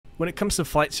When it comes to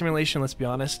flight simulation, let's be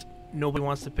honest, nobody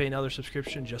wants to pay another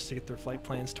subscription just to get their flight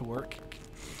plans to work.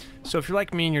 So if you're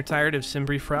like me and you're tired of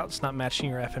Simbrief routes not matching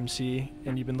your FMC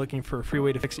and you've been looking for a free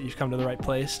way to fix it, you've come to the right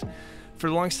place. For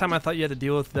the longest time I thought you had to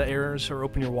deal with the errors or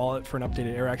open your wallet for an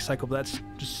updated AIRAC cycle, but that's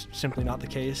just simply not the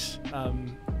case.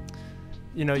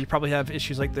 You know, you probably have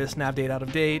issues like this, nav date out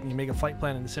of date, and you make a flight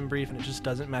plan in the Simbrief and it just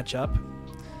doesn't match up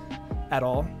at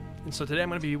all. And so today I'm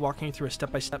going to be walking you through a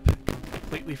step-by-step,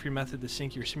 completely free method to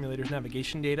sync your simulator's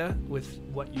navigation data with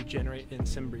what you generate in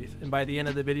Simbrief. And by the end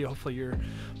of the video, hopefully your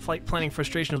flight planning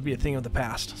frustration will be a thing of the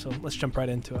past. So let's jump right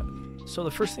into it. So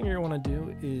the first thing you're going to want to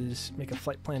do is make a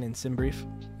flight plan in Simbrief.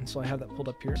 And so I have that pulled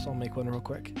up here, so I'll make one real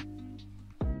quick.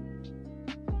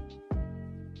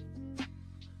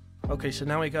 Okay, so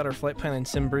now we got our flight plan in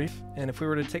Simbrief, and if we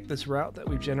were to take this route that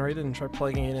we've generated and try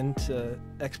plugging it into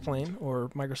X-Plane or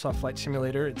Microsoft Flight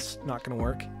Simulator, it's not going to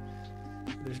work.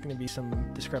 There's going to be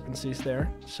some discrepancies there.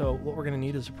 So what we're going to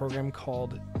need is a program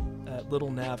called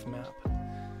Little Nav Map,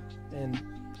 and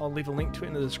I'll leave a link to it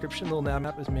in the description. Little Nav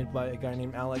Map is made by a guy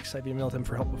named Alex. I've emailed him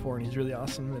for help before, and he's really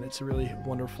awesome, and it's a really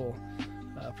wonderful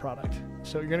product.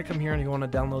 So you're going to come here and you want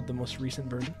to download the most recent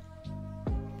version.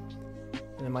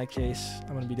 And in my case,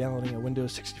 I'm going to be downloading a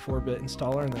Windows 64-bit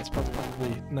installer, and that's probably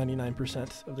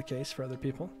 99% of the case for other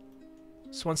people.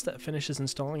 So once that finishes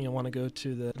installing, you'll want to go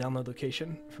to the download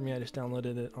location. For me, I just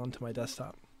downloaded it onto my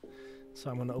desktop. So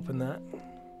I'm going to open that,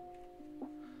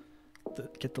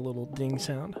 get the little ding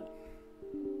sound.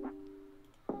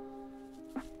 So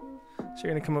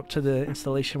you're going to come up to the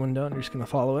installation window, and you're just going to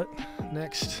follow it.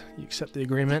 Next, you accept the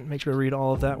agreement. Make sure to read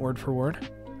all of that word for word.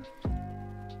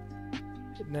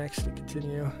 Next and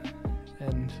continue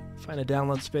and find a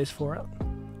download space for it,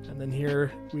 and then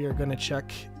here we are going to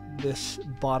check this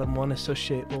bottom one,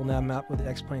 associate Little Nav Map with the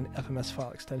X-Plane FMS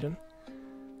file extension,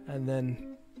 and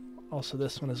then also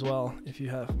this one as well if you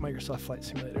have Microsoft Flight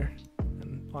Simulator.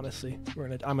 And honestly,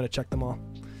 I'm going to check them all.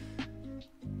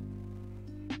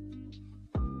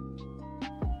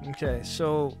 Okay,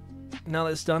 so now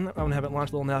that it's done, I'm going to have it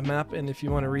launch Little Nav Map, and if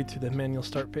you want to read through the manual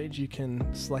start page, you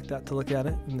can select that to look at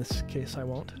it. In this case, I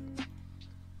won't.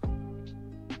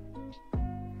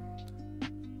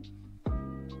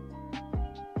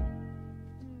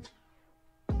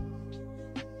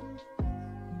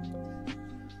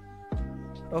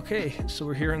 Okay, so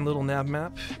we're here in Little Nav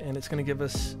Map, and it's going to give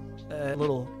us a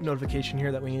little notification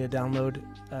here that we need to download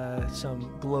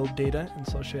some globe data, and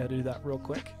so I'll show you how to do that real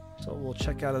quick. So we'll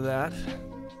check out of that.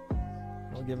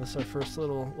 It'll give us our first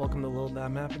little welcome to Little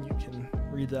Nav Map, and you can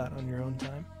read that on your own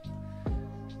time.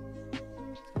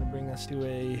 It's going to bring us to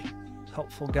a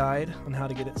helpful guide on how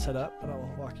to get it set up, but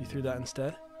I'll walk you through that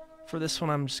instead. For this one,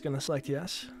 I'm just going to select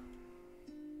yes.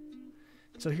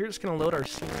 So here it's going to load our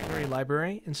scenery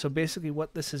library, and so basically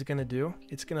what this is going to do,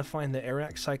 it's going to find the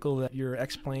AIRAC cycle that your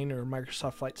X-Plane or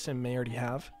Microsoft Flight Sim may already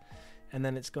have, and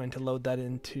then it's going to load that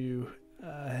into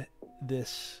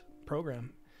this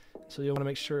program. So you'll want to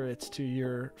make sure it's to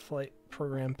your flight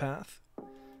program path.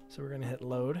 So we're going to hit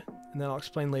load, and then I'll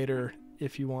explain later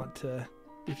if you want to,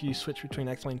 if you switch between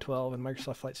X-Plane 12 and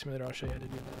Microsoft Flight Simulator, I'll show you how to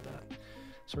do that.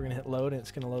 So we're going to hit load, and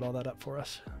it's going to load all that up for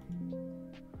us.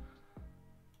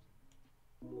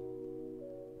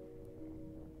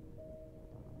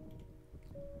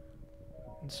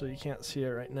 And so you can't see it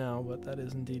right now, but that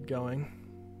is indeed going.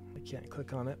 I can't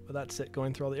click on it, but that's it,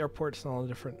 going through all the airports and all the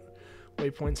different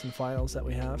waypoints and files that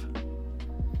we have.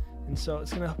 And so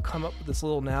it's going to come up with this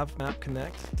little nav map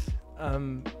connect.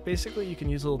 Basically you can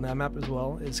use a little nav map as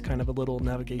well as kind of a little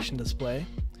navigation display.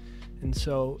 And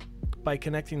so by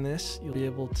connecting this, you'll be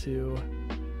able to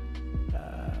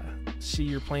see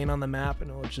your plane on the map,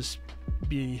 and it will just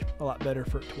be a lot better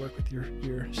for it to work with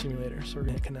your simulator. So we're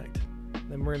going to connect.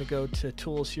 Then we're going to go to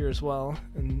tools here as well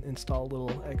and install little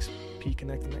XP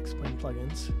Connect and X-Plane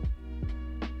plugins.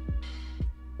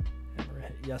 And we're going to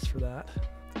hit yes for that.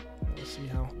 And we'll see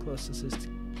how close this is to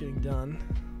getting done.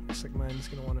 Looks like mine is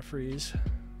going to want to freeze.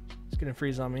 It's going to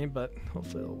freeze on me, but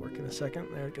hopefully it'll work in a second.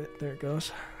 There it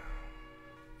goes.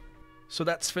 So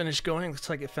that's finished going. Looks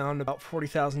like it found about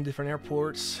 40,000 different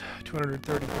airports,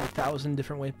 234,000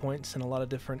 different waypoints, and a lot of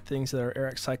different things that our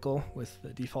AIRAC cycle with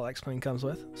the default X-Plane comes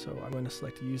with. So I'm going to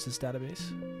select use this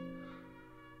database.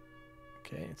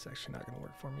 Okay, it's actually not going to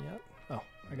work for me yet. Oh,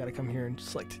 I got to come here and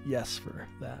select yes for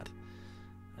that.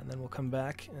 And then we'll come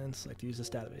back and select use this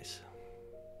database.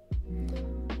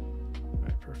 All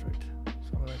right, perfect.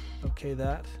 So I'm going to okay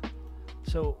that.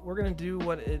 So we're going to do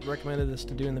what it recommended us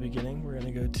to do in the beginning. We're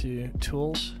going to go to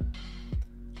Tools,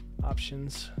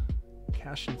 Options,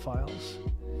 Cache and Files,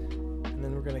 and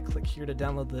then we're going to click here to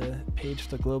download the page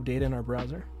for the globe data in our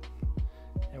browser.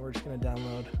 And we're just going to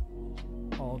download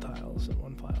all tiles in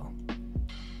one file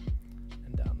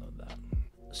and download that.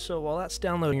 So while that's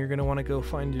downloading, you're going to want to go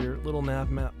find your little nav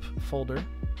map folder,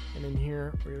 and in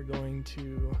here we're going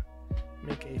to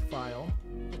make a file,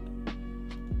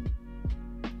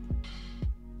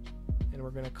 and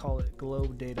we're going to call it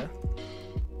globe data.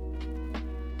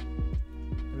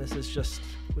 And this is just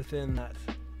within that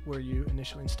where you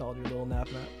initially installed your little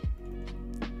nav map.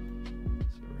 So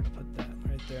we're going to put that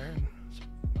right there and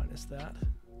minus that.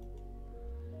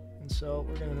 And so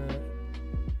we're going to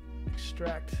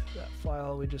extract that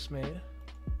file we just made,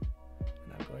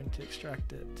 and I'm going to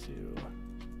extract it to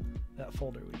that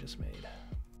folder we just made.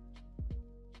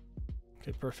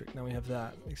 Okay, perfect. Now we have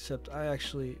that, except I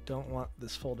actually don't want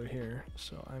this folder here,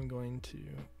 so I'm going to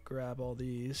grab all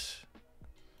these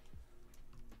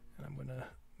and I'm going to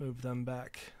move them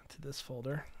back to this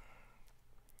folder.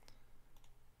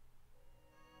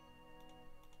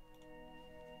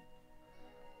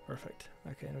 Perfect.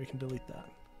 Okay, and we can delete that.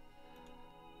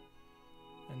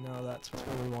 And now that's where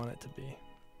we want it to be.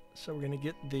 So we're going to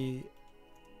get the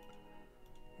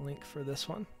link for this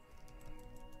one.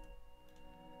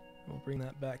 We'll bring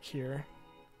that back here,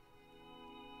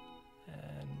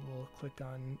 and we'll click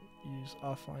on use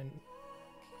offline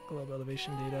globe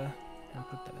elevation data and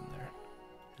put that in there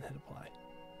and hit apply.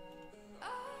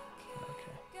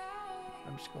 Okay,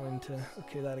 I'm just going to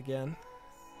okay that again.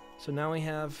 So now we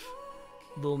have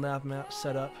little nav map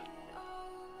set up,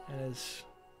 and as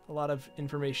a lot of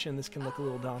information, this can look a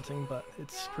little daunting, but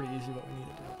it's pretty easy what we need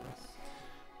to do.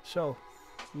 So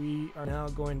we are now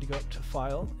going to go up to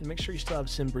File, and make sure you still have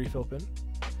Simbrief open.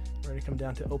 We're going to come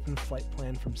down to Open Flight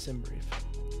Plan from Simbrief.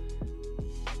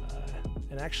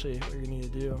 And actually, what you're going to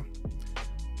need to do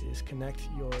is connect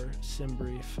your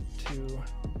Simbrief to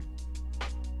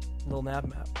little nav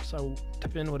map. So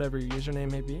type in whatever your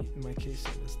username may be. In my case,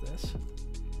 it is this.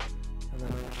 And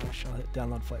then I shall hit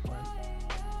Download Flight Plan.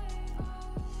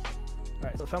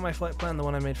 Alright, so I found my flight plan, the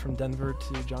one I made from Denver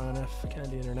to John F.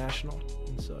 Kennedy International.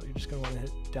 And so you're just going to want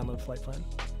to hit Download Flight Plan.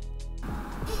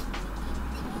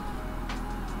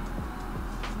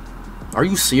 Are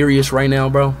you serious right now,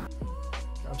 bro?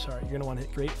 I'm sorry, you're going to want to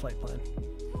hit Create Flight Plan.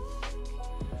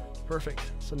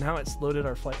 Perfect. So now it's loaded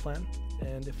our flight plan,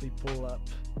 and if we pull up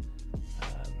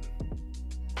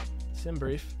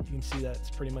Simbrief, you can see that it's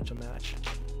pretty much a match.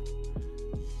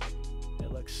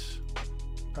 It looks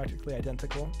practically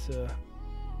identical to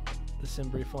the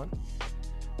Simbrief one.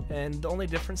 And the only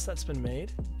difference that's been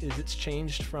made is it's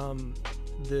changed from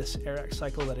this AIRAC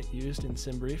cycle that it used in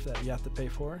Simbrief that you have to pay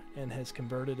for, and has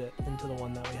converted it into the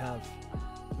one that we have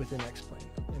within X-Plane.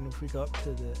 And if we go up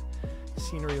to the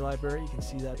scenery library, you can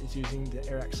see that it's using the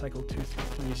AIRAC cycle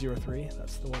 23303.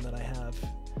 That's the one that I have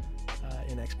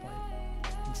in X-Plane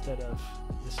instead of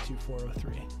this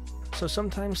 2403. So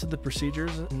sometimes the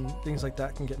procedures and things like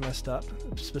that can get messed up,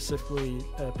 specifically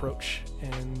approach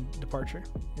and departure.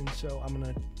 And so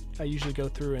I usually go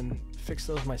through and fix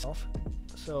those myself.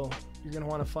 So you're going to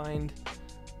want to find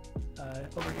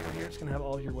over here, it's going to have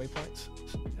all of your waypoints,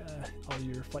 all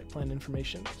your flight plan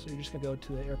information. So you're just going to go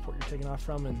to the airport you're taking off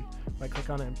from and right click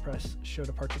on it and press Show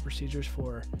Departure Procedures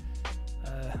for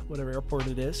whatever airport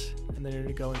it is. And then you're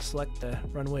going to go and select the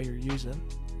runway you're using.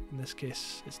 In this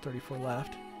case, it's 34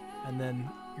 left. And then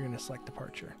you're going to select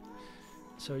departure.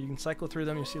 So you can cycle through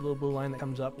them. You see a little blue line that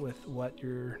comes up with what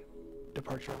your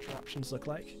departure options look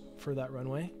like for that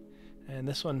runway. And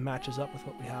this one matches up with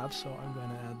what we have, so I'm going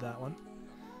to add that one.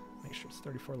 Make sure it's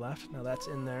 34 left. Now that's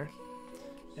in there.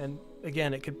 And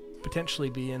again, it could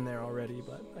potentially be in there already,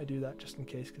 but I do that just in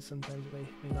case, because sometimes it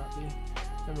may not be.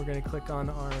 Then we're going to click on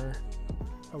our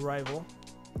arrival.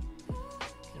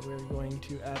 And we're going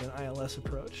to add an ILS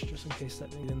approach, just in case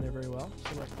that didn't get in there very well.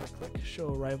 So right click,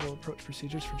 Show Arrival Approach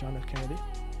Procedures for John F. Kennedy.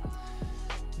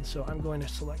 And so I'm going to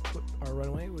select our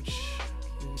runway, which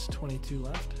is 22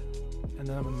 left. And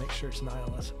then I'm going to make sure it's an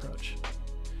ILS approach.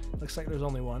 Looks like there's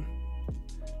only one.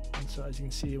 And so as you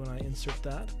can see, when I insert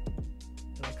that,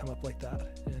 it'll come up like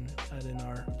that and add in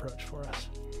our approach for us.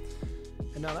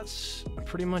 And now that's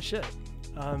pretty much it.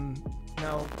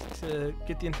 Now, to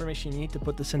get the information you need to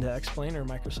put this into X-Plane or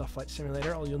Microsoft Flight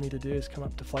Simulator, all you'll need to do is come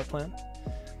up to Flight Plan,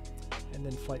 and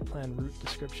then Flight Plan Route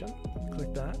Description.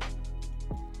 Click that,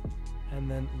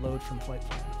 and then Load from Flight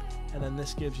Plan. And then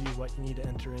this gives you what you need to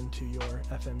enter into your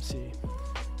FMC.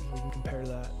 And we can compare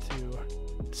that to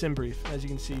Simbrief. As you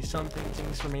can see, some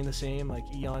things remain the same, like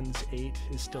EON's 8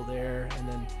 is still there, and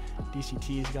then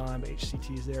DCT is gone, but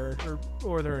HCT is there,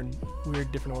 or they're in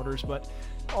weird different orders. But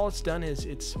all it's done is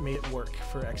it's made it work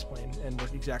for X-Plane and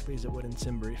work exactly as it would in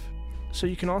Simbrief. So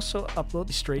you can also upload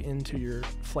these straight into your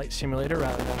flight simulator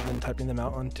rather than typing them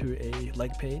out onto a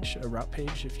leg page, a route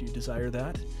page, if you desire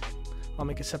that. I'll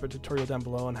make a separate tutorial down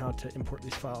below on how to import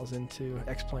these files into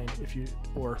X-Plane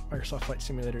or Microsoft Flight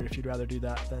Simulator if you'd rather do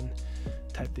that than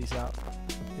type these out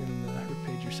in the route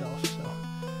page yourself. So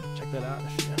check that out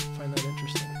if you find that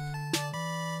interesting.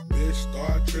 Bitch,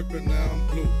 start tripping, now I'm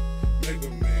blue. Mega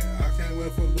man, I can't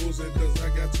wait for losing cause I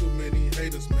got too many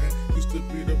haters, man. Used to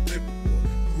be the paper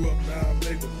boy, grew up now I'm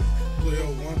Mega man. Player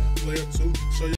 1, player 2, show you